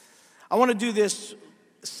I want to do this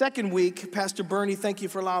second week. Pastor Bernie, thank you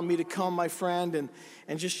for allowing me to come, my friend,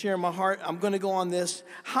 and just share my heart. I'm going to go on this.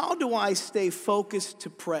 How do I stay focused to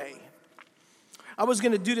pray? I was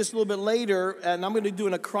going to do this a little bit later, and I'm going to do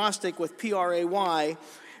an acrostic with P-R-A-Y,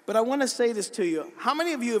 but I want to say this to you. How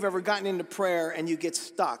many of you have ever gotten into prayer and you get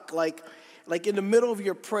stuck? Like in the middle of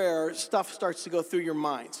your prayer, stuff starts to go through your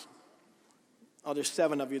minds. Oh, there's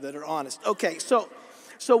 7 of you that are honest. Okay, so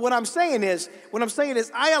what I'm saying is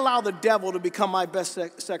I allow the devil to become my best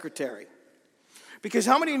secretary. Because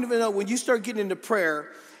how many of you know when you start getting into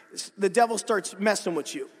prayer, the devil starts messing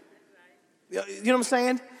with you? You know what I'm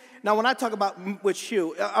saying? Now, when I talk about with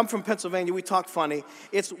you, I'm from Pennsylvania, we talk funny.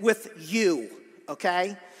 It's with you,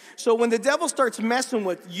 okay? So when the devil starts messing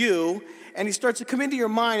with you, and he starts to come into your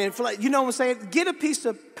mind, and you know what I'm saying? Get a piece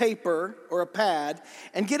of paper or a pad,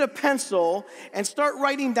 and get a pencil, and start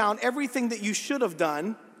writing down everything that you should have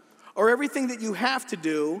done, or everything that you have to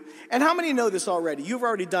do. And how many know this already? You've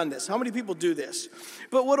already done this. How many people do this?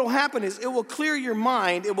 But what will happen is it will clear your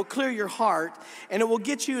mind, it will clear your heart, and it will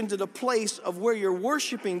get you into the place of where you're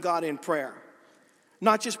worshiping God in prayer,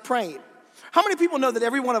 not just praying. How many people know that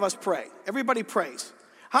every one of us pray? Everybody prays.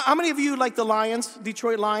 How many of you like the Lions,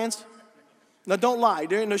 Detroit Lions? Now, don't lie.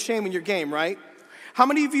 There ain't no shame in your game, right? How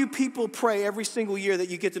many of you people pray every single year that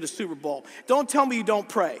you get to the Super Bowl? Don't tell me you don't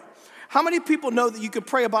pray. How many people know that you can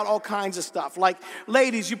pray about all kinds of stuff? Like,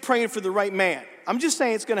 ladies, you're praying for the right man. I'm just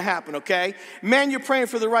saying it's going to happen, okay? Men, you're praying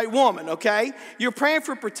for the right woman, okay? You're praying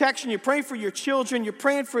for protection. You're praying for your children. You're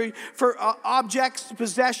praying for objects,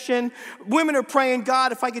 possession. Women are praying,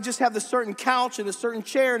 God, if I could just have the certain couch and a certain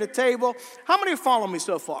chair and a table. How many are following me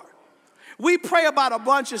so far? We pray about a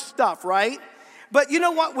bunch of stuff, right? But you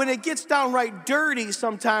know what? When it gets downright dirty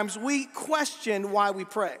sometimes, we question why we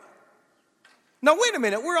pray. Now, wait a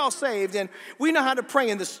minute. We're all saved, and we know how to pray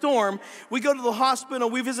in the storm. We go to the hospital.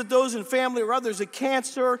 We visit those in family or others with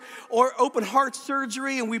cancer or open heart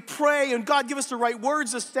surgery, and we pray, and God give us the right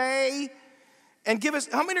words to say and give us,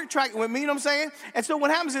 how many are tracking with me? You know what I'm saying? And so what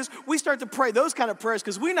happens is we start to pray those kind of prayers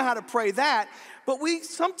because we know how to pray that, but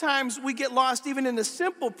sometimes we get lost even in the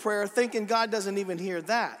simple prayer thinking God doesn't even hear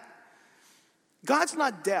that. God's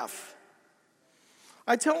not deaf.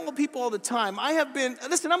 I tell people all the time,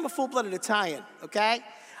 listen, I'm a full-blooded Italian, okay?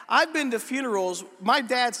 I've been to funerals. My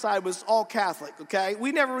dad's side was all Catholic, okay?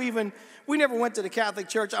 We never went to the Catholic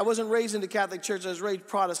church. I wasn't raised in the Catholic church. I was raised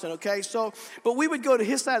Protestant, okay? But we would go to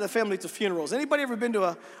his side of the family to funerals. Anybody ever been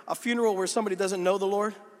to a funeral where somebody doesn't know the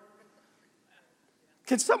Lord?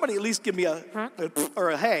 Can somebody at least give me a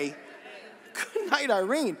hey? Good night,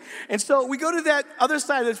 Irene. And so we go to that other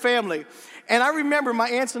side of the family. And I remember my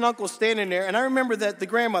aunts and uncles standing there. And I remember that the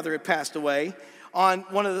grandmother had passed away on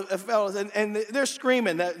one of the fellows. And they're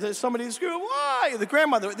screaming. There's somebody screaming, why? The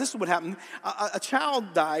grandmother, this is what happened. A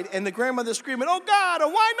child died. And the grandmother screaming, oh, God,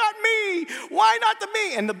 why not me? Why not the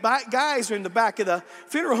me? And the guys are in the back of the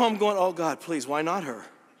funeral home going, oh, God, please, why not her?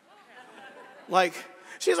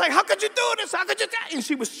 She's like, how could you do this? How could you do that? And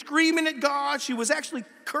she was screaming at God. She was actually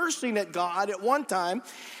cursing at God at one time.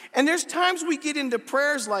 And there's times we get into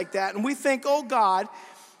prayers like that, and we think, oh, God,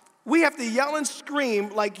 we have to yell and scream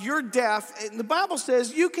like you're deaf. And the Bible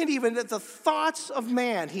says you can even, at the thoughts of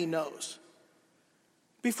man, he knows,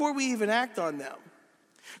 before we even act on them.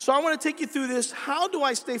 So I want to take you through this. How do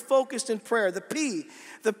I stay focused in prayer? The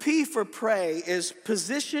P for pray is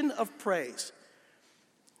position of praise.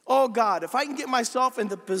 Oh, God, if I can get myself in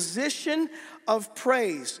the position of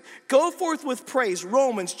praise. Go forth with praise.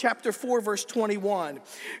 Romans chapter 4, verse 21.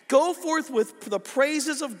 Go forth with the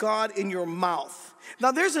praises of God in your mouth.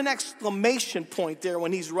 Now, there's an exclamation point there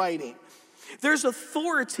when he's writing. There's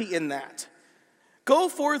authority in that. Go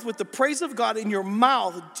forth with the praise of God in your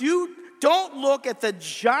mouth. Don't look at the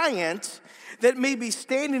giant that may be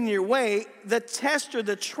standing in your way, the test or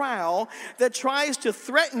the trial that tries to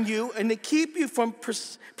threaten you and to keep you from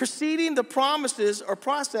proceeding the promises or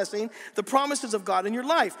processing the promises of God in your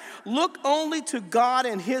life. Look only to God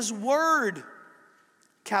and his word,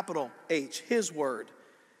 capital H, his word.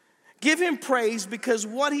 Give him praise because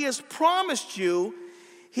what he has promised you,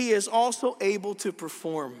 he is also able to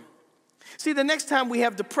perform. See, the next time we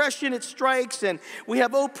have depression, it strikes, and we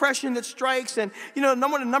have oppression that strikes, and you know,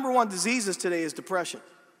 the number one diseases today is depression.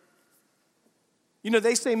 You know,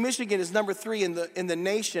 they say Michigan is number 3 in the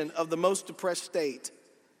nation of the most depressed state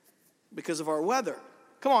because of our weather.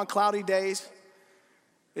 Come on, cloudy days.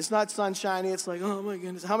 It's not sunshiny. It's like, oh my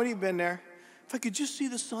goodness. How many have been there? If I could just see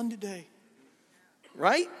the sun today.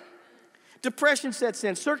 Right? Depression sets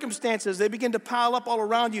in. Circumstances, they begin to pile up all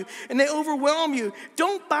around you, and they overwhelm you.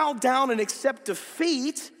 Don't bow down and accept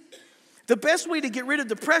defeat. The best way to get rid of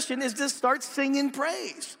depression is to start singing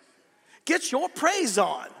praise. Get your praise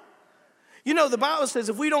on. You know, the Bible says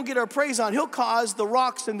if we don't get our praise on, he'll cause the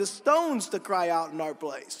rocks and the stones to cry out in our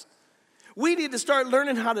place. We need to start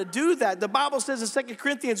learning how to do that. The Bible says in 2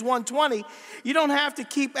 Corinthians 1:20, you don't have to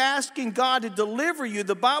keep asking God to deliver you.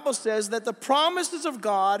 The Bible says that the promises of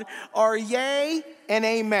God are yea and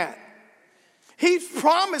amen. He's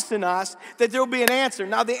promising us that there will be an answer.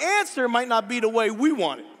 Now, the answer might not be the way we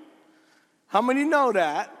want it. How many know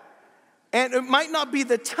that? And it might not be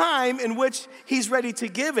the time in which he's ready to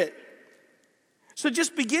give it. So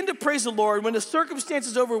just begin to praise the Lord. When the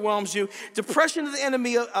circumstances overwhelms you, depression of the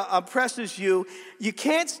enemy oppresses you, it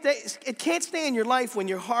can't stay in your life when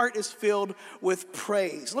your heart is filled with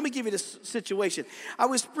praise. Let me give you this situation. I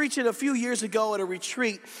was preaching a few years ago at a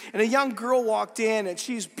retreat, and a young girl walked in, and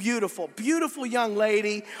she's beautiful, beautiful young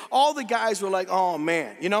lady. All the guys were like, oh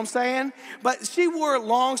man, you know what I'm saying? But she wore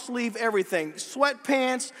long sleeve everything,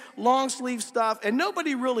 sweatpants, long sleeve stuff, and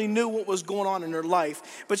nobody really knew what was going on in her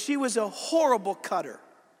life. But she was a horrible cutter.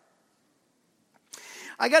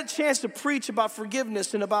 I got a chance to preach about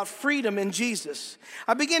forgiveness and about freedom in Jesus.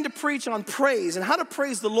 I began to preach on praise and how to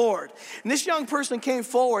praise the Lord. And this young person came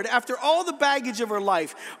forward after all the baggage of her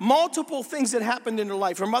life, multiple things that happened in her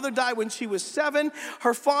life. Her mother died when she was 7.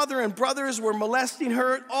 Her father and brothers were molesting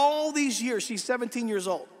her all these years. She's 17 years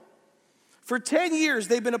old. For 10 years,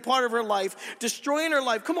 they've been a part of her life, destroying her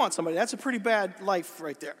life. Come on, somebody, that's a pretty bad life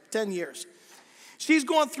right there, 10 years. She's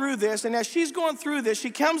going through this, and as she's going through this,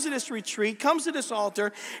 she comes to this retreat, comes to this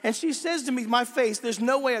altar, and she says to me, my face, there's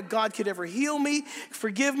no way a God could ever heal me,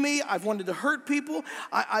 forgive me. I've wanted to hurt people.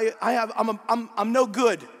 I'm no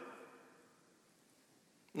good.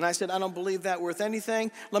 And I said, I don't believe that worth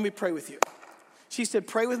anything. Let me pray with you. She said,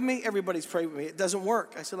 pray with me. Everybody's prayed with me. It doesn't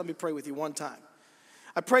work. I said, let me pray with you one time.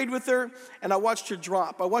 I prayed with her, and I watched her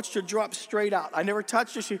drop. I watched her drop straight out. I never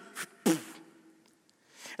touched her. She...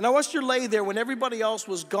 And I watched her lay there when everybody else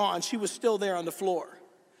was gone. She was still there on the floor.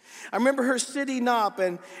 I remember her sitting up,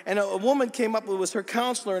 and a woman came up who was her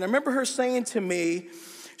counselor. And I remember her saying to me,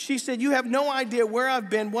 she said, you have no idea where I've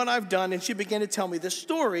been, what I've done. And she began to tell me this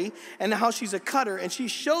story and how she's a cutter. And she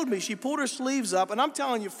showed me, she pulled her sleeves up. And I'm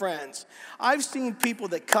telling you, friends, I've seen people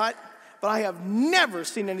that cut, but I have never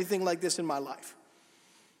seen anything like this in my life.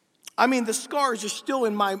 I mean, the scars are still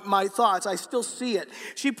in my thoughts. I still see it.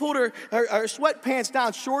 She pulled her sweatpants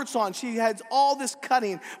down, shorts on. She had all this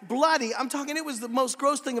cutting, bloody. I'm talking, it was the most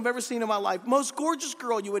gross thing I've ever seen in my life. Most gorgeous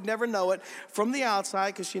girl, you would never know it from the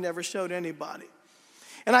outside because she never showed anybody.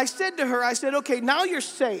 And I said to her, I said, okay, now you're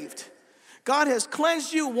saved. God has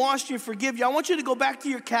cleansed you, washed you, forgive you. I want you to go back to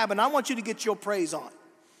your cabin. I want you to get your praise on.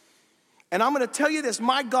 And I'm going to tell you this,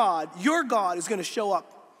 my God, your God is going to show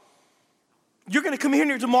up. You're going to come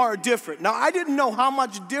here tomorrow different. Now, I didn't know how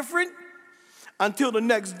much different until the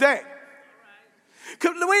next day.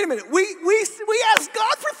 Wait a minute. We ask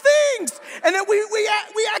God for things, and then we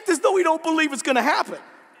act as though we don't believe it's going to happen.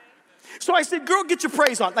 So I said, girl, get your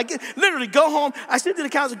praise on. Like, literally, go home. I said to the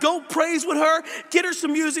counselor, go praise with her, get her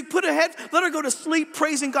some music, put her head, let her go to sleep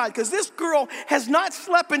praising God. Because this girl has not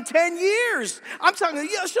slept in 10 years. I'm talking,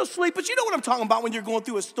 yeah, she'll sleep, but you know what I'm talking about when you're going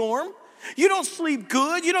through a storm. You don't sleep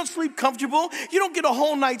good. You don't sleep comfortable. You don't get a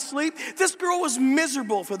whole night's sleep. This girl was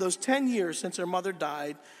miserable for those 10 years since her mother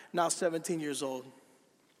died, now 17 years old.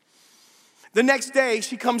 The next day,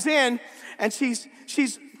 she comes in, and she's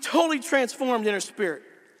totally transformed in her spirit.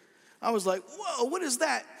 I was like, whoa, what is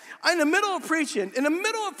that? In the middle of preaching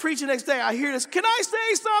next day, I hear this, can I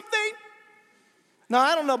say something? Now,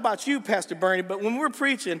 I don't know about you, Pastor Bernie, but when we're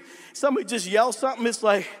preaching, somebody just yells something, it's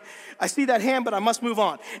like, I see that hand, but I must move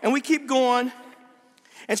on. And we keep going.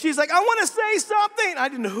 And she's like, I want to say something. I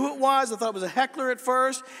didn't know who it was. I thought it was a heckler at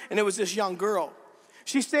first. And it was this young girl.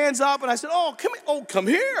 She stands up, and I said, oh, come here. Oh, come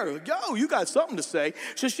here. Yo, you got something to say.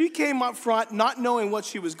 So she came up front, not knowing what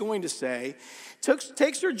she was going to say,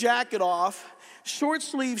 takes her jacket off, short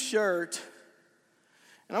sleeve shirt.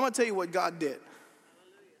 And I'm going to tell you what God did.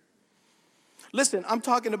 Listen, I'm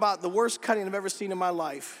talking about the worst cutting I've ever seen in my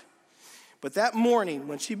life. But that morning,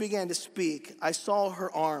 when she began to speak, I saw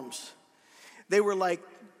her arms. They were like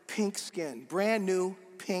pink skin, brand new,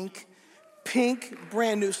 pink,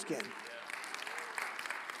 brand new skin.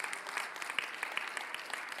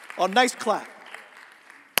 Oh, nice clap.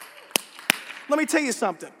 Let me tell you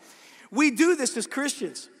something. We do this as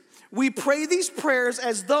Christians. We pray these prayers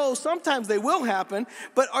as though sometimes they will happen,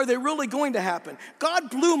 but are they really going to happen? God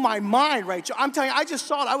blew my mind, right? I'm telling you, I just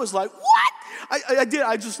saw it. I was like, what? I did.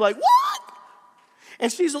 I just like, what?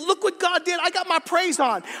 And she's like, look what God did. I got my praise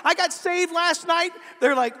on. I got saved last night.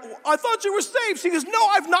 They're like, I thought you were saved. She goes, no,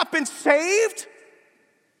 I've not been saved.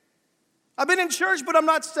 I've been in church, but I'm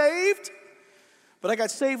not saved. But I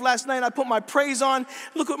got saved last night. I put my praise on.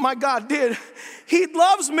 Look what my God did. He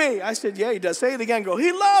loves me. I said, yeah, he does. Say it again, girl.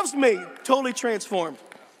 He loves me. Totally transformed.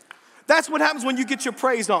 That's what happens when you get your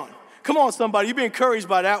praise on. Come on, somebody. You'll be encouraged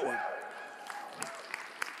by that one.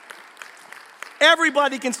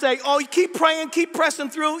 Everybody can say, oh, you keep praying, keep pressing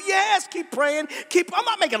through. Yes, keep praying. I'm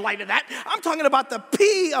not making light of that. I'm talking about the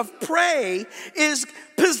P of pray is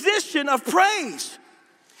position of praise.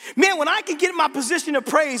 Man, when I can get in my position of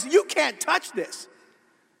praise, you can't touch this.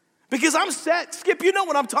 Because I'm set. Skip, you know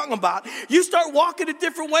what I'm talking about. You start walking a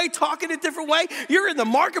different way, talking a different way. You're in the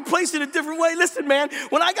marketplace in a different way. Listen, man,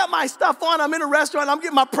 when I got my stuff on, I'm in a restaurant, I'm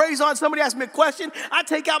getting my praise on. Somebody asks me a question. I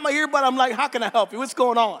take out my earbud. I'm like, how can I help you? What's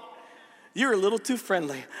going on? You're a little too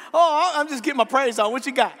friendly. Oh, I'm just getting my praise on. What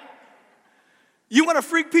you got? You want to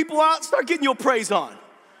freak people out? Start getting your praise on.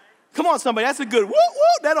 Come on, somebody. That's a good woo,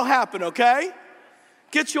 woo. That'll happen, okay?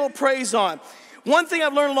 Get your praise on. One thing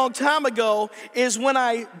I've learned a long time ago is when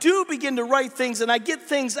I do begin to write things and I get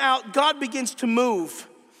things out, God begins to move.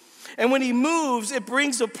 And when he moves, it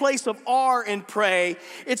brings a place of awe and pray.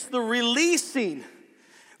 It's the releasing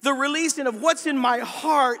of what's in my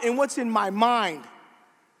heart and what's in my mind.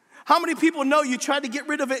 How many people know you try to get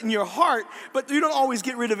rid of it in your heart, but you don't always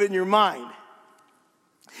get rid of it in your mind?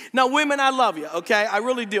 Now, women, I love you, okay? I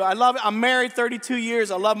really do. I love it. I'm married 32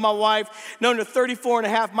 years. I love my wife. Known her 34 and a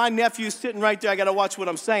half. My nephew's sitting right there. I got to watch what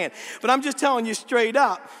I'm saying. But I'm just telling you straight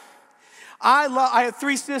up. I have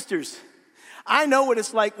 3 sisters. I know what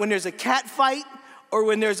it's like when there's a cat fight or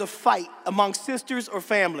when there's a fight among sisters or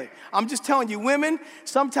family. I'm just telling you, women,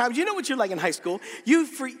 sometimes, you know what you're like in high school. You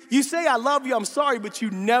say, I love you, I'm sorry, but you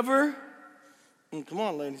never, come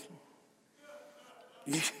on, ladies.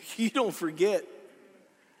 You don't forget.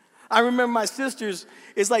 I remember my sisters,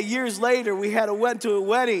 it's like years later, we went to a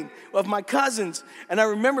wedding of my cousins, and I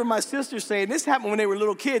remember my sisters saying, this happened when they were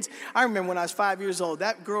little kids. I remember when I was 5 years old,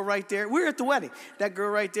 that girl right there, we were at the wedding. That girl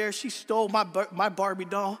right there, she stole my Barbie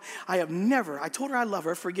doll. I told her I love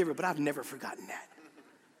her, forgive her, but I've never forgotten that.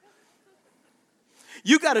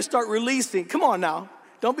 You got to start releasing, come on now.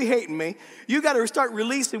 Don't be hating me. You got to start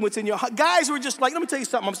releasing what's in your heart. Guys were just like, let me tell you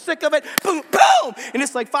something, I'm sick of it. Boom, boom. And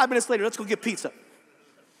it's like 5 minutes later, let's go get pizza.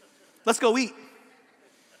 Let's go eat.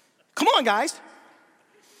 Come on, guys.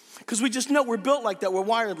 Because we just know we're built like that. We're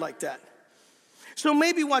wired like that. So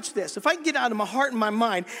maybe watch this. If I get out of my heart and my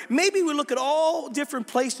mind, maybe we look at all different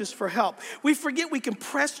places for help. We forget we can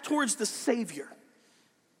press towards the Savior.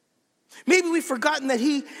 Maybe we've forgotten that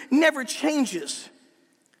he never changes.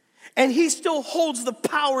 And he still holds the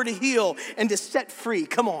power to heal and to set free.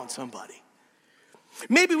 Come on, somebody.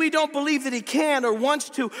 Maybe we don't believe that he can or wants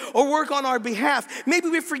to or work on our behalf. Maybe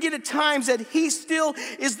we forget at times that he still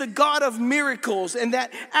is the God of miracles and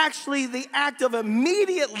that actually the act of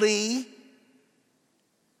immediately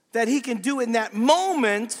that he can do in that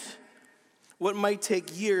moment what might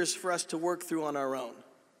take years for us to work through on our own.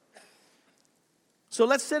 So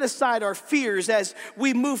let's set aside our fears as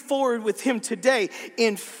we move forward with him today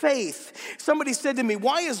in faith. Somebody said to me,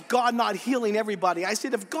 why is God not healing everybody? I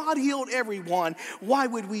said, if God healed everyone, why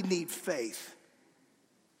would we need faith?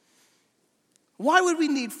 Why would we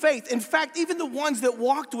need faith? In fact, even the ones that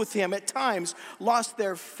walked with him at times lost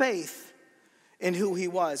their faith in who he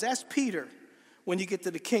was. Ask Peter when you get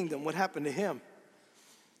to the kingdom what happened to him.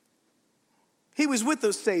 He was with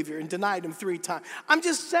the Savior and denied him 3 times. I'm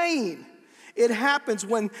just saying. It happens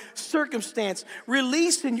when circumstance,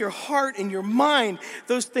 release in your heart and your mind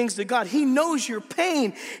those things to God. He knows your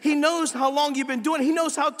pain. He knows how long you've been doing it. He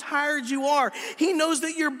knows how tired you are. He knows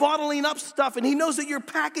that you're bottling up stuff, and he knows that you're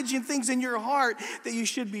packaging things in your heart that you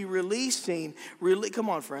should be releasing. Come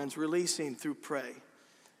on, friends, releasing through pray.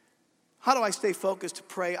 How do I stay focused to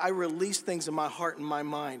pray? I release things in my heart and my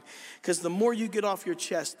mind. Because the more you get off your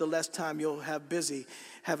chest, the less time you'll have busy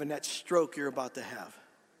having that stroke you're about to have.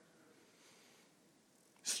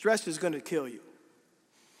 Stress is going to kill you.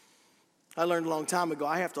 I learned a long time ago,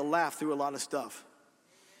 I have to laugh through a lot of stuff.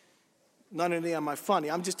 Not only am I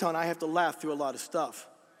funny, I'm just telling you, I have to laugh through a lot of stuff.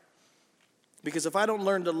 Because if I don't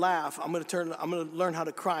learn to laugh, I'm going to learn how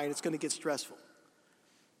to cry, and it's going to get stressful.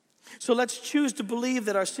 So let's choose to believe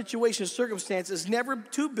that our situation, circumstance is never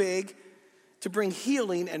too big to bring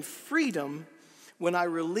healing and freedom when I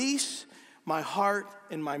release my heart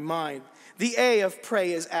and my mind. The A of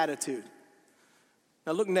pray is attitude.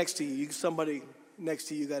 Now look next to you. Somebody next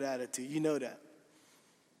to you got attitude. You know that.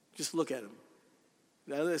 Just look at him.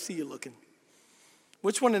 Now let's see you looking.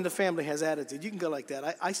 Which one in the family has attitude? You can go like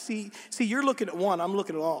that. I see you're looking at one. I'm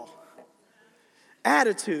looking at all.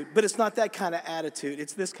 Attitude, but it's not that kind of attitude.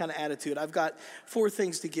 It's this kind of attitude. I've got 4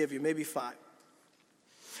 things to give you, maybe 5.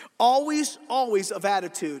 Always, always of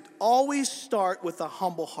attitude. Always start with a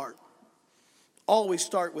humble heart. Always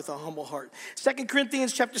start with a humble heart. 2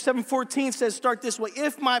 Corinthians chapter 7:14 says, start this way.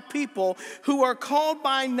 If my people who are called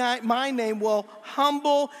by my name will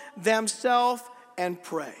humble themselves and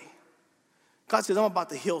pray. God says, I'm about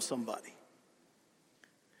to heal somebody.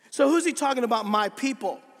 So who's he talking about, my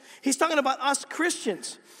people? He's talking about us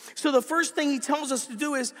Christians. So the first thing he tells us to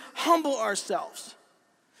do is humble ourselves.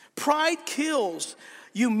 Pride kills.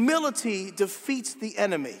 Humility defeats the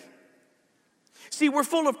enemy. See, we're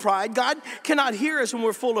full of pride. God cannot hear us when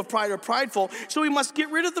we're full of pride or prideful. So we must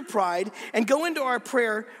get rid of the pride and go into our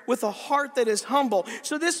prayer with a heart that is humble.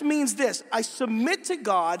 So this means this. I submit to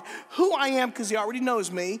God who I am because he already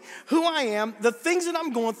knows me, who I am, the things that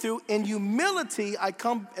I'm going through. In humility, I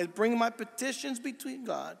come and bring my petitions between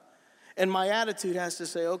God. And my attitude has to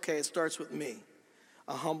say, okay, it starts with me.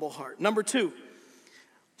 A humble heart. Number 2,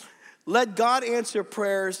 let God answer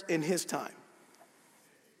prayers in his time.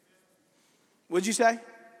 What'd you say?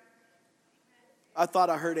 I thought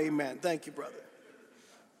I heard amen. Thank you, brother.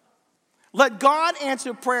 Let God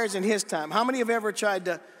answer prayers in his time. How many have ever tried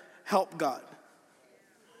to help God?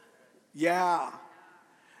 Yeah,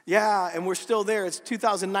 and we're still there. It's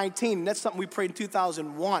 2019, and that's something we prayed in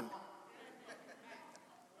 2001.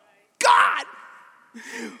 God,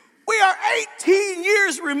 we are 18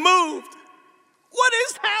 years removed. What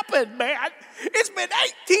has happened, man? It's been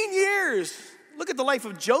 18 years. Look at the life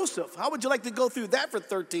of Joseph. How would you like to go through that for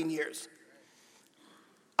 13 years?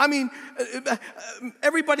 I mean,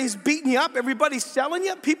 everybody's beating you up. Everybody's selling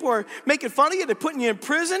you. People are making fun of you. They're putting you in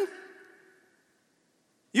prison.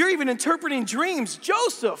 You're even interpreting dreams.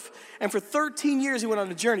 Joseph. And for 13 years, he went on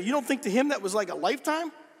a journey. You don't think to him that was like a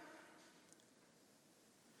lifetime?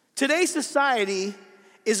 Today's society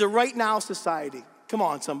is a right now society. Come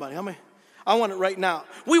on, somebody. How many? I want it right now.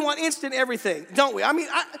 We want instant everything, don't we? I mean,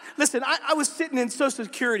 listen, I was sitting in Social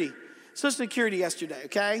Security yesterday,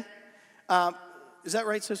 okay? Is that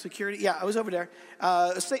right, Social Security? Yeah, I was over there.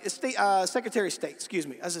 Secretary of State, excuse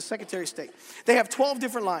me. I was a Secretary of State. They have 12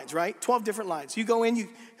 different lines, right? 12 different lines. You go in,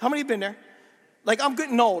 how many have been there? Like, I'm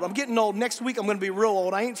getting old. Next week, I'm going to be real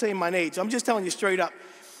old. I ain't saying my age. I'm just telling you straight up.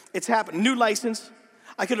 It's happened. New license.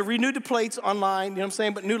 I could have renewed the plates online, you know what I'm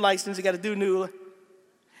saying? But new license, you got to do new,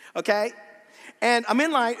 okay? And I'm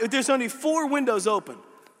in line. There's only 4 windows open.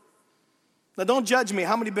 Now, don't judge me.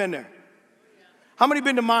 How many been there? How many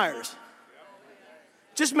been to Myers?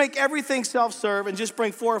 Just make everything self-serve and just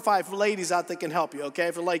bring 4 or 5 ladies out that can help you, okay,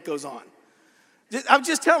 if the light goes on. I'm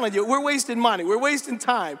just telling you, we're wasting money. We're wasting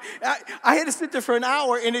time. I had to sit there for an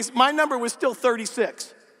hour, and my number was still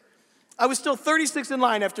 36. I was still 36 in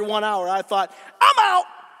line after 1 hour. I thought, I'm out.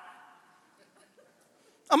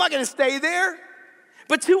 I'm not going to stay there.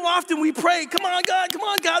 But too often we pray, come on,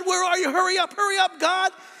 God, where are you? Hurry up,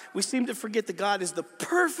 God. We seem to forget that God is the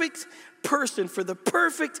perfect person for the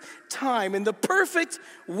perfect time in the perfect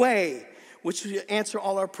way, which will answer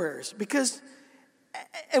all our prayers.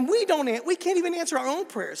 And we can't even answer our own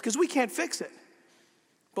prayers because we can't fix it.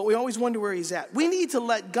 But we always wonder where he's at. We need to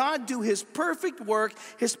let God do his perfect work,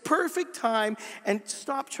 his perfect time, and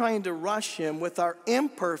stop trying to rush him with our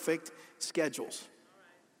imperfect schedules.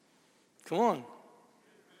 Come on.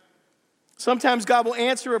 Sometimes God will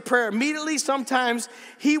answer a prayer immediately. Sometimes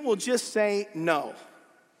he will just say no,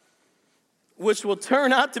 which will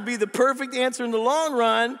turn out to be the perfect answer in the long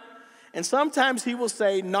run. And sometimes he will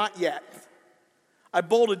say, not yet. I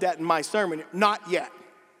bolded that in my sermon, not yet.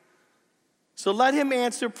 So let him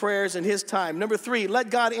answer prayers in his time. Number 3, let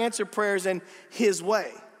God answer prayers in his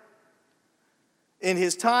way. In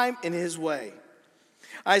his time, in his way.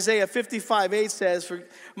 Isaiah 55:8 says, "For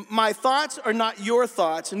my thoughts are not your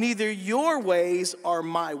thoughts, neither your ways are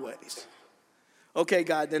my ways." Okay,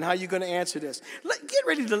 God, then how are you going to answer this? Get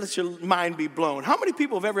ready to let your mind be blown. How many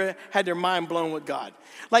people have ever had their mind blown with God?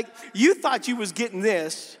 Like, you thought you was getting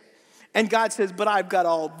this, and God says, but I've got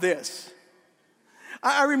all this.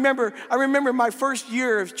 I remember my first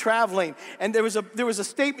year of traveling, and there was a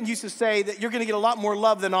statement used to say that you're going to get a lot more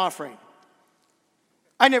love than offering.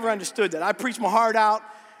 I never understood that. I preached my heart out,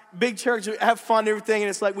 big church, have fun, everything, and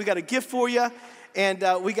it's like, we got a gift for you,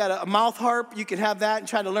 and we got a mouth harp. You can have that and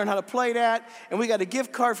try to learn how to play that, and we got a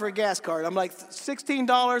gift card for a gas card. I'm like,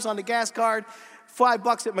 $16 on the gas card,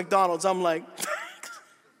 $5 at McDonald's. I'm like,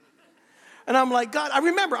 and I'm like, God,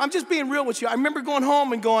 I'm just being real with you. I remember going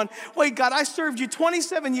home and going, wait, God, I served you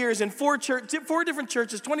 27 years in 4 different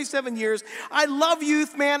churches, 27 years. I love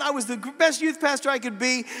youth, man. I was the best youth pastor I could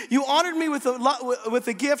be. You honored me with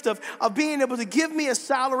the gift of being able to give me a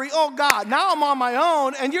salary. Oh, God, now I'm on my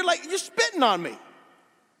own, and you're spitting on me.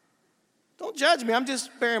 Don't judge me. I'm just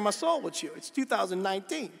bearing my soul with you. It's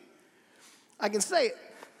 2019. I can say it.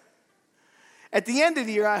 At the end of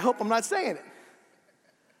the year, I hope I'm not saying it.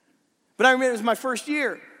 But I remember it was my first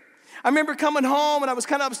year. I remember coming home and I was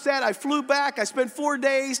kind of upset. I flew back. I spent 4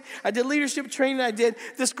 days. I did leadership training. I did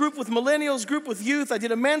this group with millennials, group with youth. I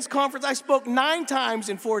did a men's conference. I spoke 9 times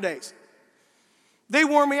in 4 days. They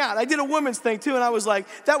wore me out. I did a women's thing too, and I was like,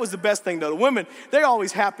 that was the best thing though. The women, they're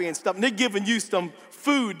always happy and stuff, and they're giving you some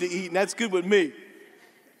food to eat, and that's good with me.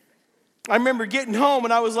 I remember getting home,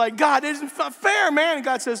 and I was like, God, it isn't fair, man. And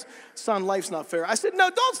God says, son, life's not fair. I said, no,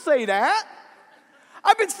 don't say that.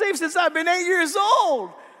 I've been saved since I've been 8 years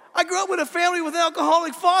old. I grew up with a family with an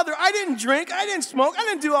alcoholic father. I didn't drink. I didn't smoke. I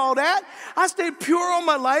didn't do all that. I stayed pure all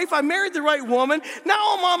my life. I married the right woman.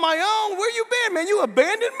 Now I'm on my own. Where you been, man? You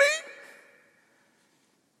abandoned me?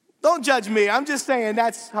 Don't judge me. I'm just saying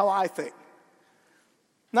that's how I think.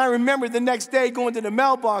 And I remember the next day going to the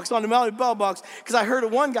mailbox, on the mailbox, because I heard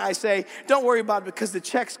one guy say, don't worry about it because the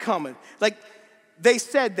check's coming. Like, they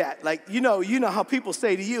said that. Like, you know how people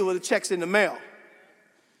say to you, well, the check's in the mail.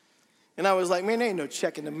 And I was like, man, there ain't no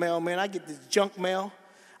check in the mail, man. I get this junk mail.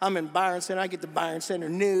 I'm in Byron Center. I get the Byron Center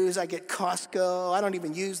News. I get Costco. I don't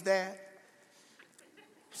even use that.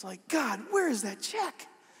 It's like, God, where is that check?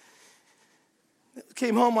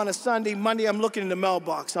 Came home on a Sunday. Monday, I'm looking in the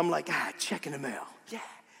mailbox. I'm like, check in the mail. Yeah,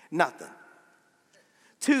 nothing.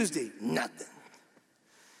 Tuesday, nothing.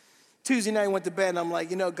 Tuesday night, I went to bed, and I'm like,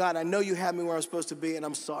 God, I know you have me where I'm supposed to be, and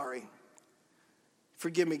I'm sorry.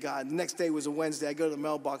 Forgive me, God. The next day was a Wednesday. I go to the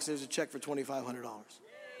mailbox. There's a check for $2,500.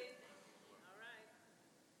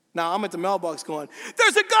 Now, I'm at the mailbox going,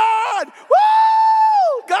 there's a God.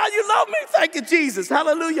 Woo! God, you love me. Thank you, Jesus.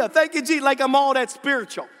 Hallelujah. Thank you, Jesus. Like I'm all that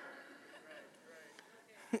spiritual.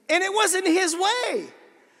 And it wasn't his way.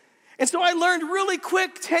 And so I learned really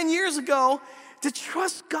quick 10 years ago to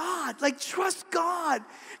trust God. Like, trust God.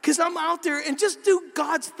 Because I'm out there and just do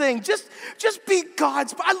God's thing. Just be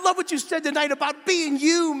God's. I love what you said tonight about being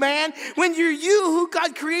you, man. When you're you, who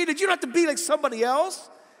God created, you don't have to be like somebody else.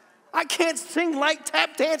 I can't sing like,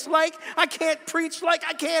 tap dance like. I can't preach like.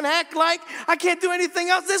 I can't act like. I can't do anything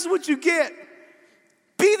else. This is what you get.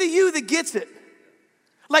 Be the you that gets it.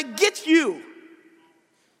 Like, get you.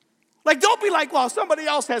 Like, don't be like, well, somebody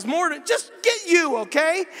else has more to, just get you,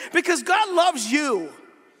 okay? Because God loves you.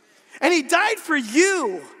 And he died for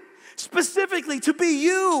you, specifically to be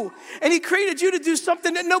you. And he created you to do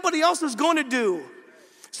something that nobody else is going to do.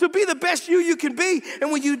 So be the best you can be.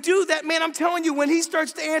 And when you do that, man, I'm telling you, when he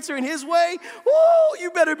starts to answer in his way, whoo, you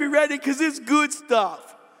better be ready because it's good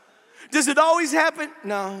stuff. Does it always happen?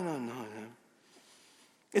 No.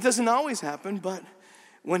 It doesn't always happen, but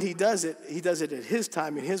when he does it at his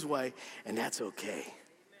time, in his way, and that's okay.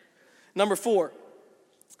 Number 4,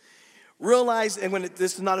 realize, and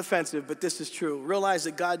this is not offensive, but this is true, realize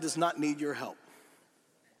that God does not need your help.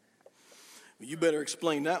 You better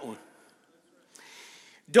explain that one.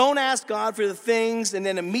 Don't ask God for the things and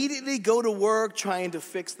then immediately go to work trying to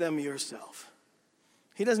fix them yourself.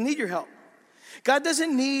 He doesn't need your help. God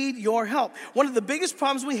doesn't need your help. One of the biggest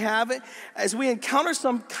problems we have as we encounter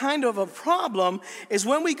some kind of a problem is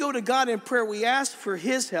when we go to God in prayer, we ask for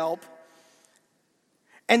his help.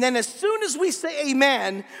 And then as soon as we say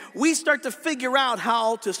amen, we start to figure out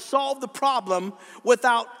how to solve the problem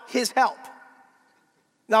without his help.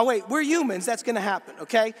 Now wait, we're humans, that's gonna happen,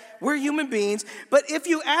 okay? We're human beings, but if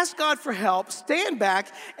you ask God for help, stand back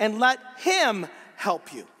and let him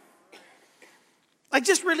help you. Like,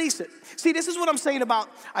 just release it. See, this is what I'm saying about,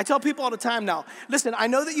 I tell people all the time now, listen, I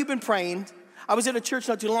know that you've been praying. I was at a church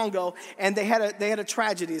not too long ago, and they had a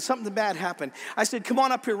tragedy. Something bad happened. I said, come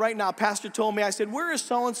on up here right now. Pastor told me, I said, where is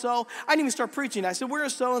so-and-so? I didn't even start preaching. I said, where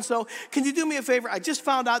is so-and-so? Can you do me a favor? I just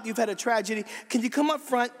found out you've had a tragedy. Can you come up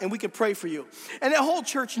front, and we can pray for you? And the whole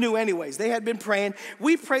church knew anyways. They had been praying.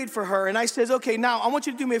 We prayed for her, and I said, okay, now I want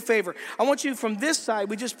you to do me a favor. I want you from this side,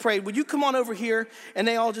 we just prayed. Would you come on over here? And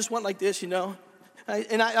they all just went like this,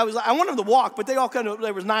 I wanted them to walk, but they all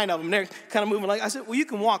there was 9 of them. They're kind of moving like, I said, well, you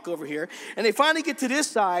can walk over here. And they finally get to this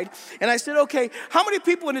side. And I said, okay, how many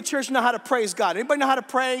people in the church know how to praise God? Anybody know how to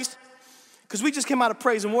praise? Because we just came out of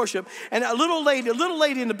praise and worship. And a little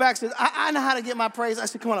lady in the back said, I know how to get my praise. I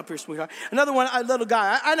said, come on up here, sweetheart. Another one, a little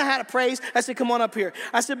guy, I know how to praise. I said, come on up here.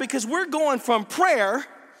 I said, because we're going from prayer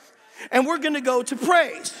and we're going to go to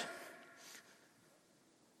praise.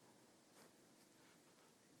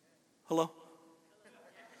 Hello?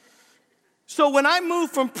 So when I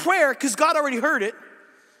move from prayer, because God already heard it,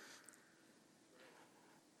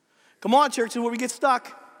 come on, church, and where we get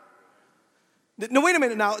stuck. No, wait a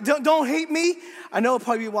minute now. Don't hate me. I know it'll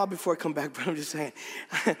probably be a while before I come back, but I'm just saying.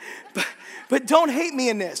 but don't hate me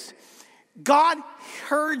in this. God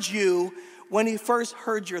heard you when he first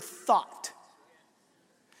heard your thought.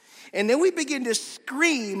 And then we begin to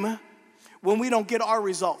scream when we don't get our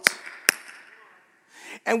results.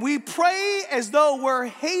 And we pray as though we're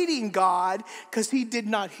hating God because he did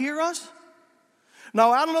not hear us.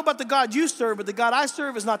 Now, I don't know about the God you serve, but the God I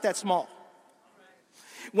serve is not that small.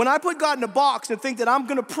 When I put God in a box and think that I'm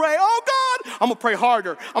going to pray, oh God, I'm going to pray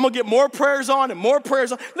harder. I'm going to get more prayers on and more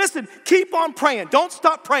prayers on. Listen, keep on praying. Don't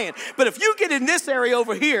stop praying. But if you get in this area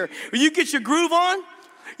over here, where you get your groove on,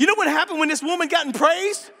 you know what happened when this woman got in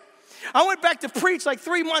praise? I went back to preach like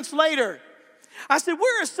 3 months later. I said,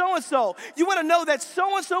 where is so-and-so? You want to know that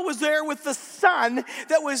so-and-so was there with the son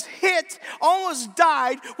that was hit, almost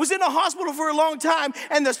died, was in the hospital for a long time,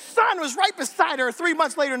 and the son was right beside her 3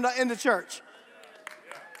 months later in the church.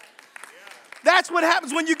 That's what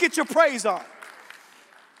happens when you get your praise on.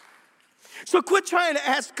 So quit trying to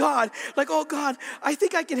ask God, like, oh, God, I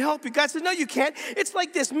think I can help you. God said, no, you can't. It's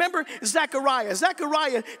like this. Remember Zechariah.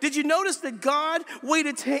 Zechariah, did you notice that God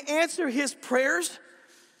waited to answer his prayers?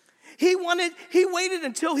 He waited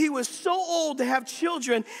until he was so old to have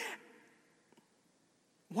children.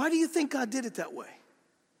 Why do you think God did it that way?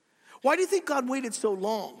 Why do you think God waited so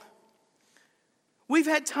long? We've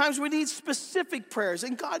had times we need specific prayers,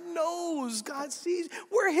 and God knows, God sees.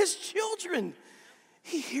 We're his children.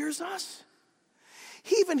 He hears us.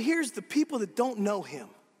 He even hears the people that don't know him,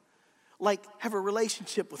 like have a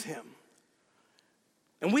relationship with him.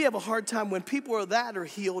 And we have a hard time when people are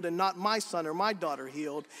healed and not my son or my daughter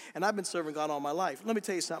healed, and I've been serving God all my life. Let me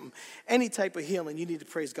tell you something. Any type of healing you need to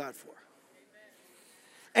praise God for.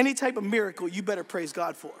 Any type of miracle you better praise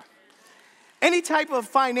God for. Any type of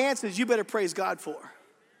finances you better praise God for.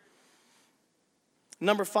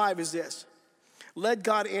 Number 5 is this. Let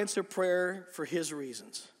God answer prayer for his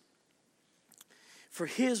reasons. For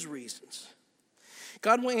his reasons.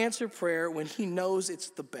 God will answer prayer when he knows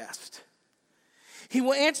it's the best. He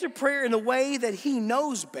will answer prayer in the way that he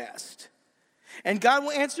knows best. And God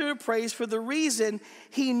will answer the praise for the reason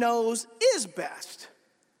he knows is best.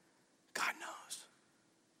 God knows.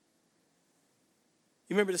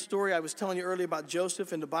 You remember the story I was telling you earlier about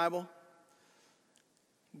Joseph in the Bible?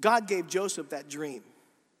 God gave Joseph that dream.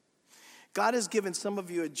 God has given some of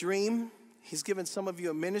you a dream. He's given some of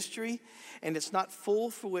you a ministry, and it's not full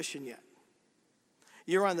fruition yet.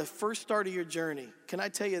 You're on the first start of your journey. Can I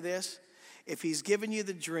tell you this? If he's given you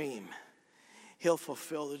the dream, he'll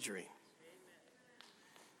fulfill the dream.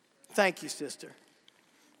 Thank you, sister.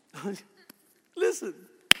 Listen.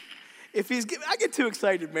 I get too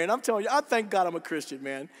excited, man. I'm telling you, I thank God I'm a Christian,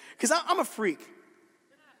 man. Because I'm a freak.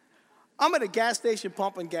 I'm at a gas station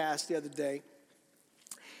pumping gas the other day.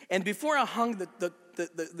 And before I hung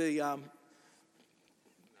the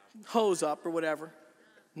hose up or whatever,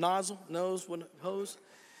 hose.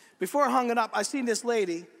 Before I hung it up, I seen this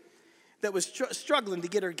lady that was struggling to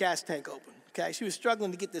get her gas tank open, okay? She was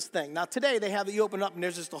struggling to get this thing. Now, today, they have you open up, and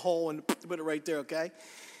there's just a hole, and put it right there, okay?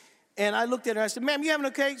 And I looked at her, I said, ma'am, you having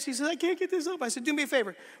okay? She said, I can't get this up. I said, do me a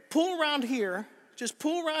favor. Pull around here. Just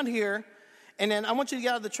pull around here. And then I want you to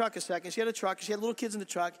get out of the truck a second. She had a truck. She had little kids in the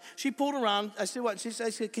truck. She pulled around. I said, what? I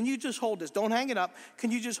said, can you just hold this? Don't hang it up.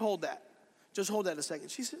 Can you just hold that? Just hold that a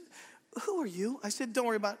second. She said, who are you? I said, don't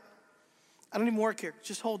worry about it. I don't even work here.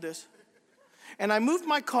 Just hold this. And I moved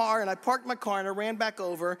my car, and I parked my car, and I ran back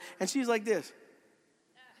over, and she's like this.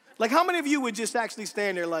 Like, how many of you would just actually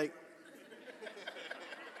stand there like,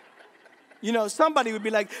 you know, somebody would be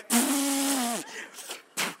like,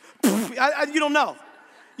 you don't know.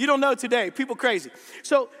 You don't know today. People crazy.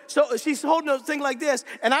 So she's holding a thing like this,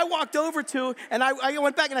 and I walked over to, and I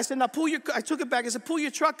went back, and I said, now I took it back. I said, pull your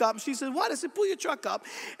truck up. And she said, what? I said, pull your truck up.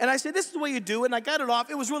 And I said, this is the way you do it, and I got it off.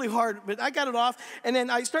 It was really hard, but I got it off, and then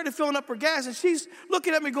I started filling up her gas, and she's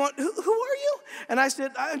looking at me going, who are you? And I said,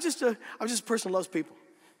 I'm just a person who loves people,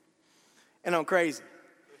 and I'm crazy.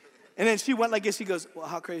 And then she went like this. She goes, well,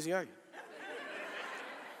 how crazy are you?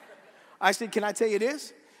 I said, can I tell you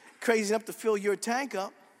this? Crazy enough to fill your tank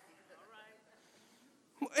up.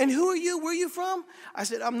 And who are you? Where are you from? I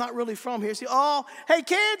said, I'm not really from here. She said, oh, hey,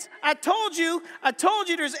 kids, I told you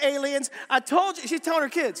there's aliens. I told you. She's telling her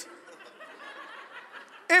kids.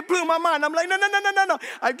 It blew my mind. I'm like, no.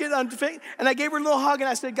 I get on the thing, and I gave her a little hug, and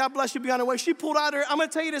I said, God bless you, be on the way. She pulled out her, I'm going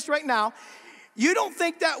to tell you this right now. You don't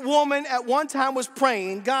think that woman at one time was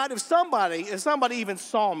praying, God, if somebody even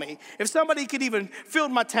saw me, if somebody could even fill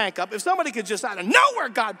my tank up, if somebody could just out of nowhere,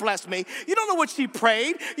 God bless me. You don't know what she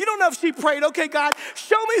prayed. You don't know if she prayed, okay, God,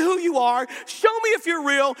 show me who you are. Show me if you're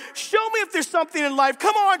real. Show me if there's something in life.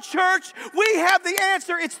 Come on, church. We have the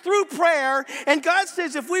answer. It's through prayer. And God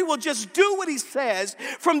says if we will just do what he says,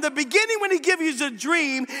 from the beginning when he gives you a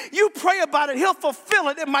dream, you pray about it, he'll fulfill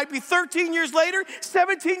it. It might be 13 years later,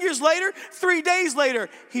 17 years later, 3 days later,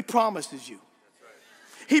 he promises you.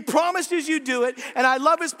 He promises you do it, and I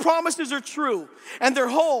love his promises are true, and they're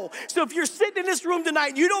whole. So if you're sitting in this room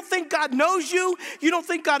tonight, you don't think God knows you, you don't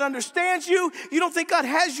think God understands you, you don't think God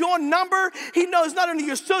has your number, he knows not only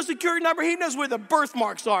your social security number, he knows where the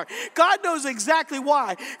birthmarks are. God knows exactly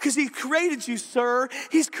why, because he created you, sir.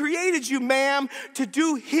 He's created you, ma'am, to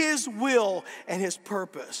do his will and his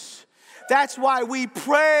purpose. That's why we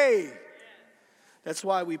pray. That's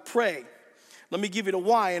why we pray. Let me give you the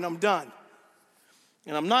why and I'm done.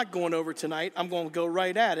 And I'm not going over tonight. I'm going to go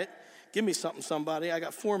right at it. Give me something, somebody. I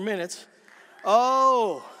got 4 minutes.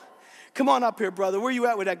 Oh, come on up here, brother. Where you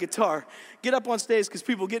at with that guitar? Get up on stage because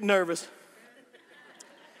people get nervous.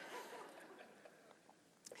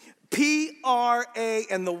 P-R-A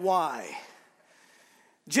and the Y.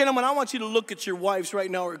 Gentlemen, I want you to look at your wives right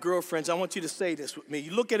now or girlfriends. I want you to say this with me.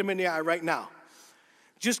 You look at them in the eye right now.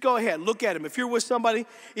 Just go ahead, look at him. If you're with somebody,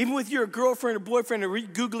 even with your girlfriend or boyfriend, or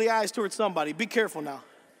googly eyes towards somebody, be careful now.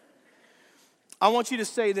 I want you to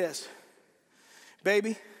say this.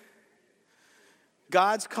 Baby,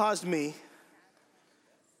 God's caused me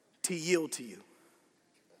to yield to you.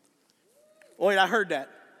 Oh, wait, I heard that.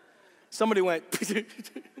 Somebody went,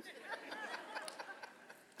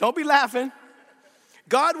 don't be laughing.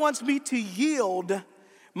 God wants me to yield.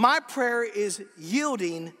 My prayer is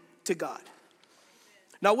yielding to God.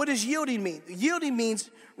 Now, what does yielding mean? Yielding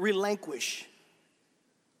means relinquish.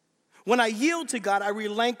 When I yield to God, I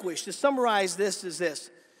relinquish. To summarize this is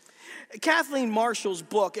this. Kathleen Marshall's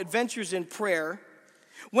book, Adventures in Prayer,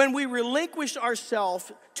 when we relinquish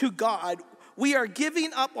ourselves to God, we are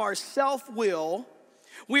giving up our self-will,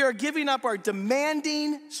 we are giving up our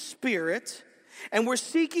demanding spirit, and we're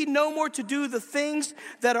seeking no more to do the things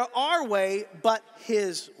that are our way, but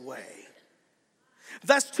his way.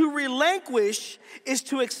 Thus, to relinquish is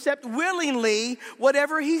to accept willingly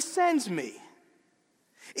whatever he sends me,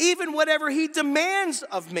 even whatever he demands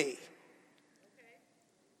of me.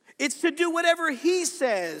 It's to do whatever he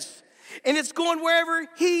says, and it's going wherever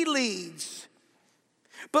he leads.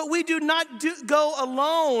 But we do not go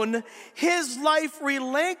alone. His life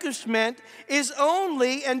relinquishment is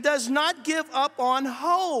only and does not give up on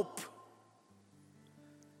hope.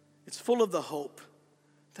 It's full of the hope.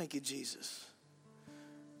 Thank you, Jesus.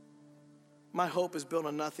 My hope is built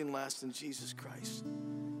on nothing less than Jesus Christ,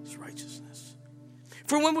 his righteousness.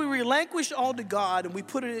 For when we relinquish all to God and we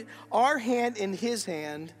put our hand in his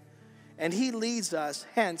hand and he leads us,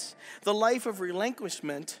 hence the life of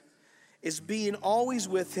relinquishment is being always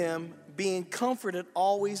with him, being comforted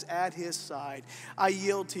always at his side. I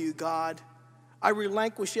yield to you, God. I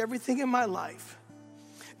relinquish everything in my life.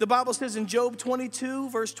 The Bible says in Job 22,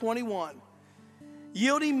 verse 21,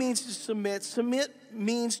 yielding means to submit. Submit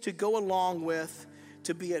means to go along with,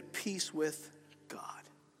 to be at peace with God.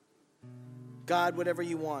 God, whatever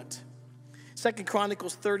you want. 2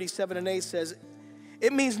 Chronicles 30:7-8 says,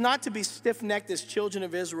 it means not to be stiff-necked as children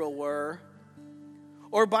of Israel were,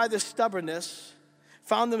 or by their stubbornness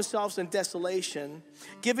found themselves in desolation,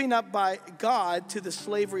 giving up by God to the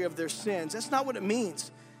slavery of their sins. That's not what it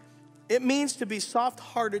means. It means to be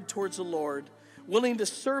soft-hearted towards the Lord, willing to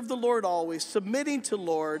serve the Lord always, submitting to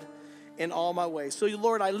Lord in all my ways. So,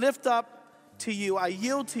 Lord, I lift up to you, I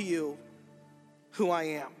yield to you who I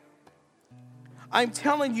am. I'm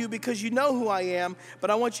telling you because you know who I am,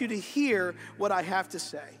 but I want you to hear what I have to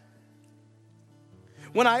say.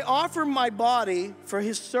 When I offer my body for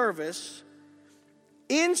his service,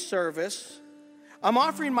 in service, I'm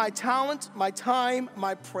offering my talent, my time,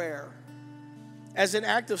 my prayer as an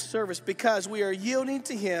act of service because we are yielding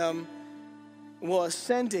to him, will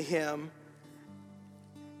ascend to him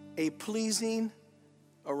a pleasing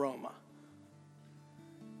aroma.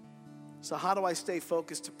 So how do I stay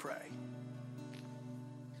focused to pray?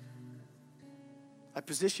 I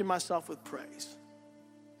position myself with praise.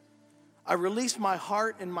 I release my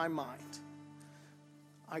heart and my mind.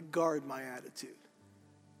 I guard my attitude.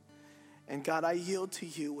 And God, I yield to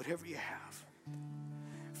you whatever you have.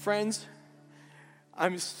 Friends,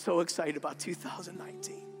 I'm so excited about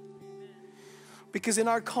 2019. Because in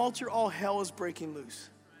our culture, all hell is breaking loose.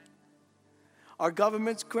 Our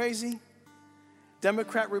government's crazy.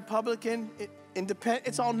 Democrat, Republican, independent,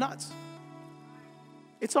 it's all nuts.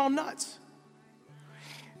 It's all nuts.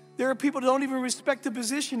 There are people that don't even respect the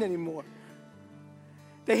position anymore.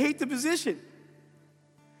 They hate the position.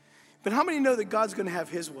 But how many know that God's going to have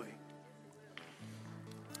his way?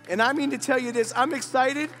 And I mean to tell you this, I'm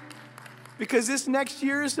excited because this next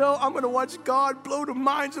year or so, I'm going to watch God blow the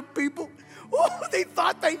minds of people. Oh, they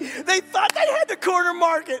thought they had the corner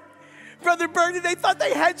market. Brother Bernie, they thought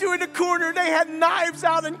they had you in the corner. They had knives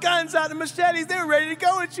out and guns out and machetes. They were ready to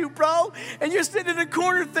go at you, bro. And you're sitting in the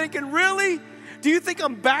corner thinking, really? Do you think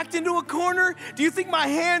I'm backed into a corner? Do you think my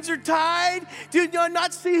hands are tied? Do you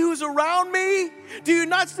not see who's around me? Do you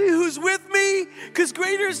not see who's with me? Because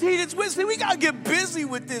greater is he that's with me. We got to get busy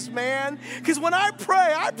with this, man. Because when I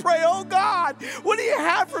pray, oh God, what do you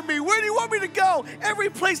have for me? Where do you want me to go? Every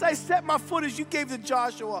place I set my foot as you gave to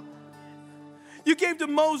Joshua. You gave to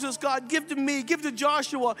Moses, God, give to me, give to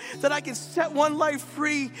Joshua, that I can set one life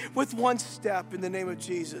free with one step in the name of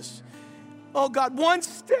Jesus. Oh, God, one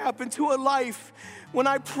step into a life. When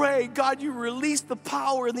I pray, God, you release the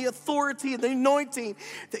power and the authority and the anointing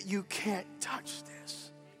that you can't touch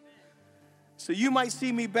this. So you might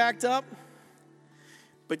see me backed up,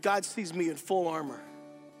 but God sees me in full armor.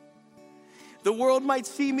 The world might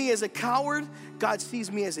see me as a coward. God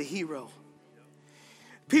sees me as a hero.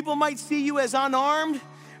 People might see you as unarmed,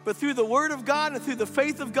 but through the word of God and through the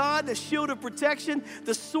faith of God, the shield of protection,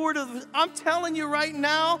 the sword of, I'm telling you right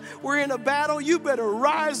now, we're in a battle. You better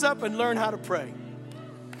rise up and learn how to pray.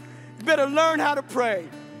 You better learn how to pray.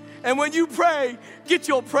 And when you pray, get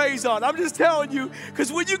your praise on. I'm just telling you, because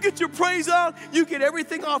when you get your praise on, you get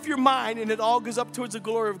everything off your mind and it all goes up towards the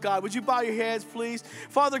glory of God. Would you bow your heads, please?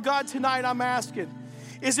 Father God, tonight I'm asking,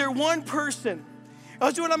 is there one person?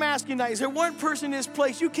 That's what I'm asking tonight. Is there one person in this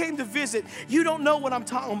place you came to visit? You don't know what I'm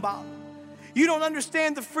talking about. You don't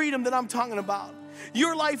understand the freedom that I'm talking about.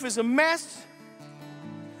 Your life is a mess.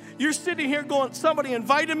 You're sitting here going, somebody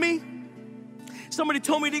invited me. Somebody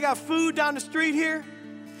told me they got food down the street here.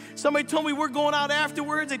 Somebody told me we're going out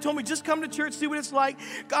afterwards. They told me just come to church, see what it's like.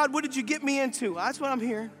 God, what did you get me into? That's what I'm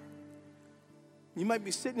hearing. You might be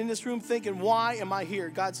sitting in this room thinking, why am I here?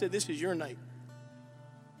 God said, this is your night.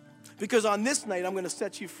 Because on this night, I'm going to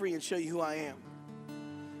set you free and show you who I am.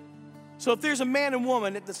 So if there's a man and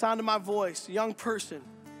woman at the sound of my voice, a young person,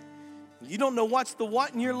 you don't know what's the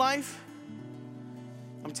what in your life,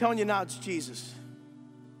 I'm telling you now, it's Jesus.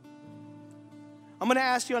 I'm going to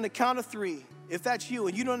ask you on the count of 3, if that's you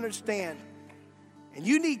and you don't understand, and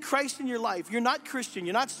you need Christ in your life, you're not Christian,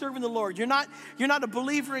 you're not serving the Lord, you're not a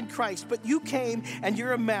believer in Christ, but you came and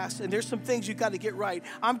you're a mess and there's some things you got to get right.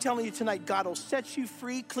 I'm telling you tonight, God will set you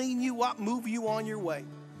free, clean you up, move you on your way.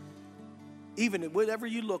 Even whatever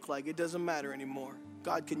you look like, it doesn't matter anymore.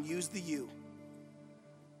 God can use the you.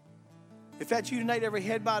 If that's you tonight, every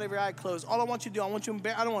head bowed, every eye closed, all I want you to do, I don't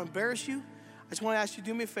want to embarrass you. I just want to ask you to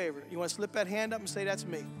do me a favor. You want to slip that hand up and say, that's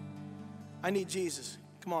me. I need Jesus.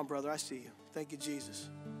 Come on, brother, I see you. Thank you, Jesus.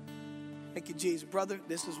 Thank you, Jesus. Brother,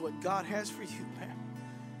 this is what God has for you, man.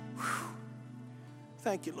 Whew.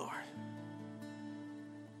 Thank you, Lord.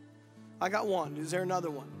 I got one. Is there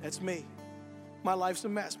another one? That's me. My life's a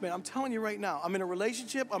mess, man. I'm telling you right now. I'm in a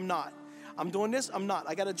relationship. I'm not. I'm doing this. I'm not.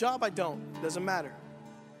 I got a job. I don't. Doesn't matter.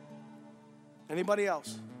 Anybody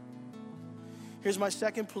else? Here's my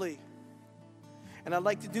second plea. And I'd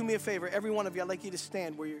like to do me a favor, every one of you, I'd like you to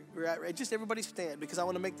stand where you're at. Right? Just everybody stand, because I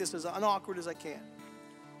want to make this as unawkward as I can.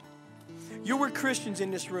 We're Christians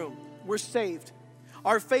in this room. We're saved.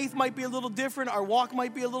 Our faith might be a little different. Our walk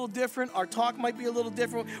might be a little different. Our talk might be a little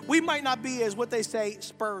different. We might not be, as what they say,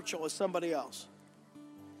 spiritual as somebody else.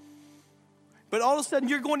 But all of a sudden,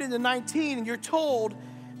 you're going into 19 and you're told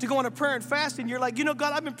to go into prayer and fasting. You're like,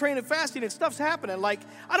 God, I've been praying and fasting and stuff's happening. Like,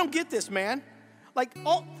 I don't get this, man. Like,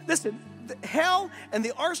 listen. Hell and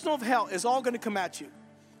the arsenal of hell is all going to come at you.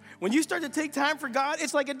 When you start to take time for God,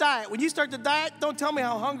 it's like a diet. When you start to diet, don't tell me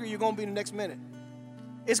how hungry you're going to be the next minute.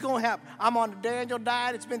 It's going to happen. I'm on the Daniel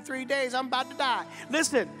diet. It's been 3 days. I'm about to die.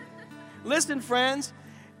 Listen, friends.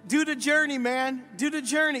 Do the journey, man. Do the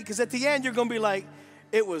journey, because at the end, you're going to be like,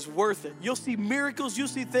 it was worth it. You'll see miracles. You'll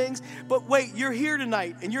see things. But wait, you're here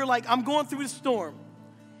tonight, and you're like, I'm going through the storm.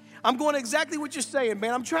 I'm going exactly what you're saying,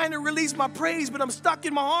 man. I'm trying to release my praise, but I'm stuck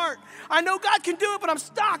in my heart. I know God can do it, but I'm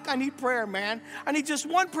stuck. I need prayer, man. I need just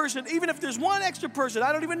one person, even if there's one extra person,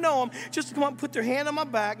 I don't even know them, just to come up and put their hand on my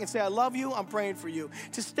back and say, I love you, I'm praying for you.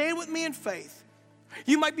 To stand with me in faith.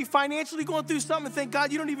 You might be financially going through something and think,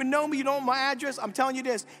 God, you don't even know me, you don't know my address. I'm telling you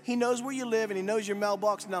this, he knows where you live and he knows your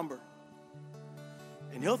mailbox number.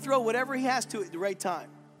 And he'll throw whatever he has to at the right time.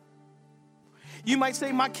 You might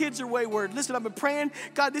say, my kids are wayward. Listen, I've been praying.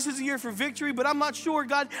 God, this is a year for victory, but I'm not sure.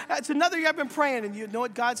 God, it's another year I've been praying. And you know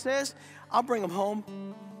what God says? I'll bring them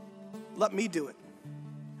home. Let me do it.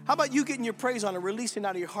 How about you getting your praise on and releasing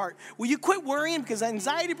out of your heart? Will you quit worrying? Because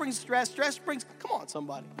anxiety brings stress. Stress brings, come on,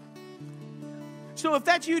 somebody. So if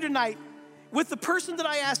that's you tonight, with the person that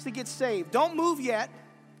I asked to get saved, don't move yet.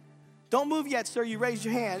 Don't move yet, sir. You raised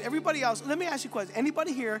your hand. Everybody else, let me ask you a question.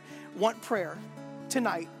 Anybody here want prayer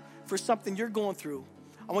tonight for something you're going through?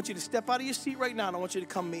 I want you to step out of your seat right now, and I want you to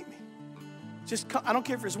come meet me. Just come. I don't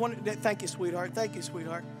care if there's one. Thank you, sweetheart. Thank you,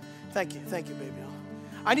 sweetheart. Thank you, baby.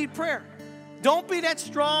 I need prayer. Don't be that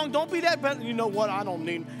strong. Don't be that better. You know what? I don't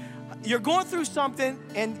need. You're going through something,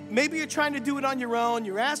 and maybe you're trying to do it on your own.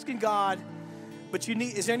 You're asking God, but you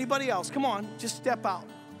need. Is there anybody else? Come on, just step out.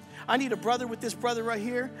 I need a brother with this brother right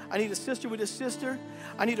here. I need a sister with this sister.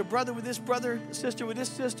 I need a brother with this brother, a sister with this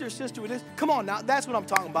sister, a sister with this. Come on now, that's what I'm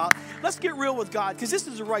talking about. Let's get real with God, because this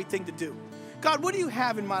is the right thing to do. God, what do you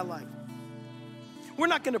have in my life? We're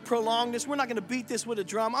not going to prolong this. We're not going to beat this with a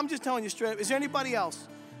drum. I'm just telling you straight up. Is there anybody else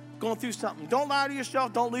going through something? Don't lie to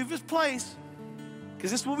yourself. Don't leave this place,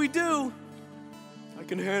 because this is what we do. I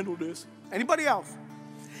can handle this. Anybody else?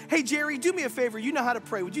 Hey, Jerry, do me a favor. You know how to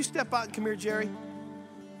pray. Would you step out and come here, Jerry?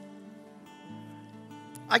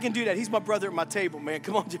 I can do that. He's my brother at my table, man.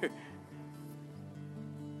 Come on, Jerry.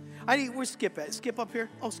 Where's Skip at? Is Skip up here?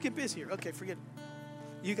 Oh, Skip is here. Okay, forget it.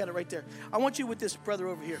 You got it right there. I want you with this brother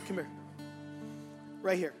over here. Come here.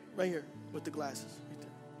 Right here with the glasses. Right there.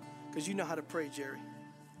 Because you know how to pray, Jerry.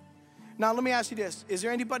 Now, let me ask you this. Is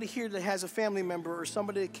there anybody here that has a family member or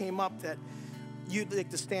somebody that came up that you'd like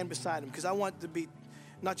to stand beside them? Because I want it to be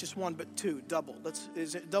not just one, but two, double.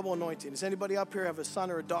 Is it double anointing? Does anybody up here have a son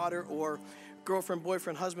or a daughter or girlfriend,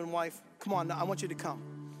 boyfriend, husband, wife? Come on, now, I want you to come.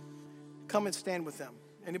 Come and stand with them.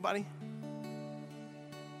 Anybody?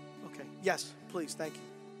 Okay. Yes, please. Thank you.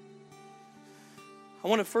 I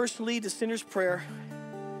want to first lead the sinner's prayer,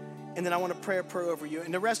 and then I want to pray a prayer over you.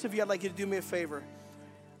 And the rest of you, I'd like you to do me a favor.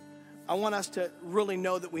 I want us to really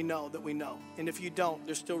know that we know that we know. And if you don't,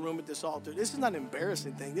 there's still room at this altar. This is not an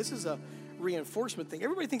embarrassing thing. This is a reinforcement thing.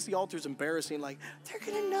 Everybody thinks the altar is embarrassing, like, they're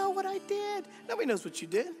going to know what I did. Nobody knows what you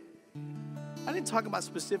did. I didn't talk about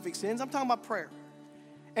specific sins. I'm talking about prayer.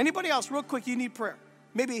 Anybody else, real quick, you need prayer.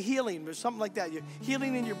 Maybe a healing or something like that. You're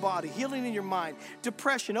healing in your body, healing in your mind,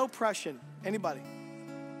 depression, oppression. Anybody?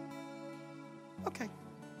 Okay.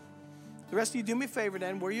 The rest of you, do me a favor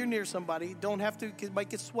then, where you're near somebody. Don't have to, it might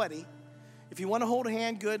get sweaty. If you want to hold a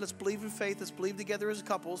hand, good. Let's believe in faith. Let's believe together as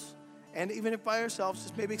couples. And even if by ourselves,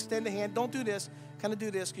 just maybe extend a hand. Don't do this. Kind of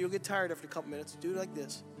do this, because you'll get tired after a couple minutes. Do it like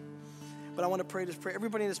this. But I want to pray this prayer.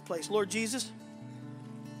 Everybody in this place. Lord Jesus.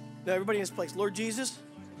 No, everybody in this place. Lord Jesus,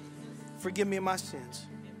 forgive me of my sins.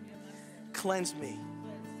 Cleanse me.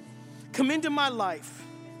 Come into my life.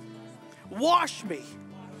 Wash me.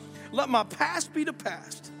 Let my past be the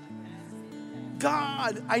past.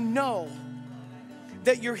 God, I know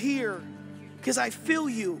that you're here because I feel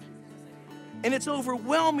you. And it's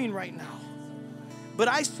overwhelming right now. But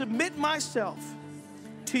I submit myself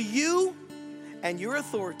to you and your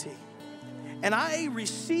authority. And I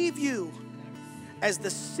receive you as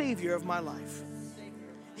the Savior of my life.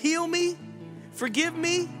 Heal me, forgive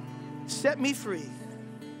me, set me free.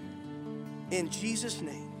 In Jesus'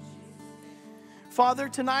 name. Father,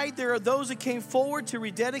 tonight there are those that came forward to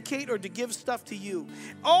rededicate or to give stuff to you.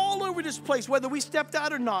 All over this place, whether we stepped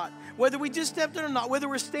out or not, whether we just stepped out or not, whether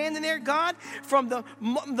we're standing there, God, from the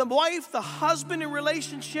wife, the husband in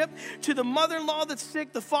relationship, to the mother-in-law that's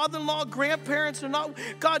sick, the father-in-law, grandparents are not,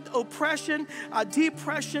 God, oppression,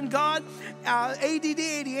 depression, God, ADD,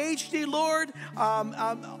 ADHD, Lord,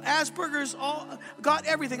 Asperger's, God,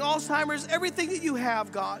 everything, Alzheimer's, everything that you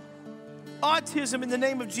have, God. Autism in the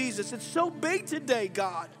name of Jesus. It's so big today,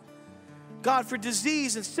 God. God, for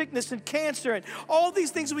disease and sickness and cancer and all these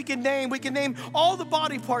things we can name. We can name all the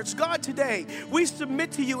body parts. God, today we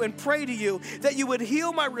submit to you and pray to you that you would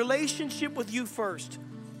heal my relationship with you first.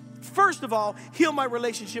 First of all, heal my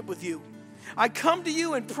relationship with you. I come to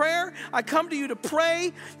you in prayer. I come to you to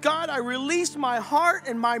pray. God, I release my heart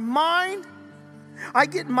and my mind. I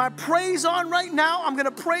get my praise on right now. I'm going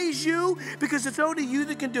to praise you because it's only you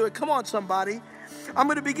that can do it. Come on, somebody. I'm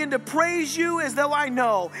going to begin to praise you as though I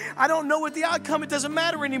know. I don't know what the outcome. It doesn't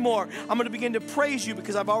matter anymore. I'm going to begin to praise you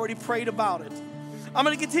because I've already prayed about it. I'm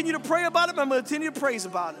going to continue to pray about it, but I'm going to continue to praise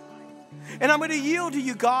about it. And I'm going to yield to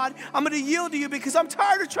you, God. I'm going to yield to you because I'm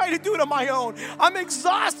tired of trying to do it on my own. I'm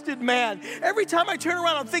exhausted, man. Every time I turn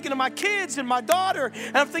around, I'm thinking of my kids and my daughter,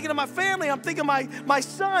 and I'm thinking of my family. I'm thinking of my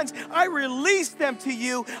sons. I release them to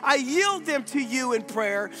you. I yield them to you in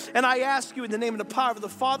prayer. And I ask you in the name of the power of the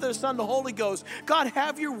Father, the Son, and the Holy Ghost, God,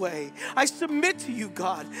 have your way. I submit to you,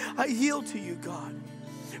 God. I yield to you, God.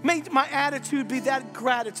 May my attitude be that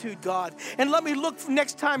gratitude, God. And let me look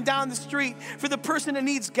next time down the street for the person that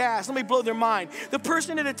needs gas. Let me blow their mind. The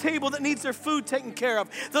person at a table that needs their food taken care of.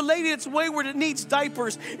 The lady that's wayward that needs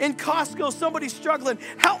diapers. In Costco, somebody's struggling.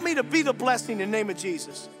 Help me to be the blessing in the name of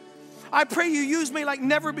Jesus. I pray you use me like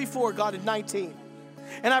never before, God, in 19.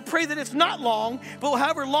 And I pray that it's not long, but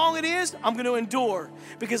however long it is, I'm going to endure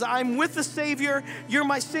because I'm with the Savior. You're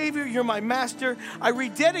my Savior. You're my Master. I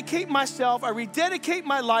rededicate myself. I rededicate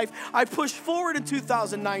my life. I push forward in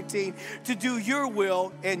 2019 to do your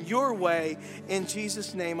will and your way. In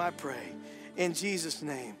Jesus' name I pray. In Jesus'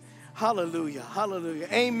 name. Hallelujah. Hallelujah.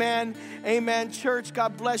 Amen. Amen. Church,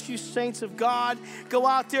 God bless you, saints of God. Go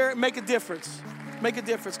out there and make a difference. Make a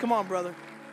difference. Come on, brother.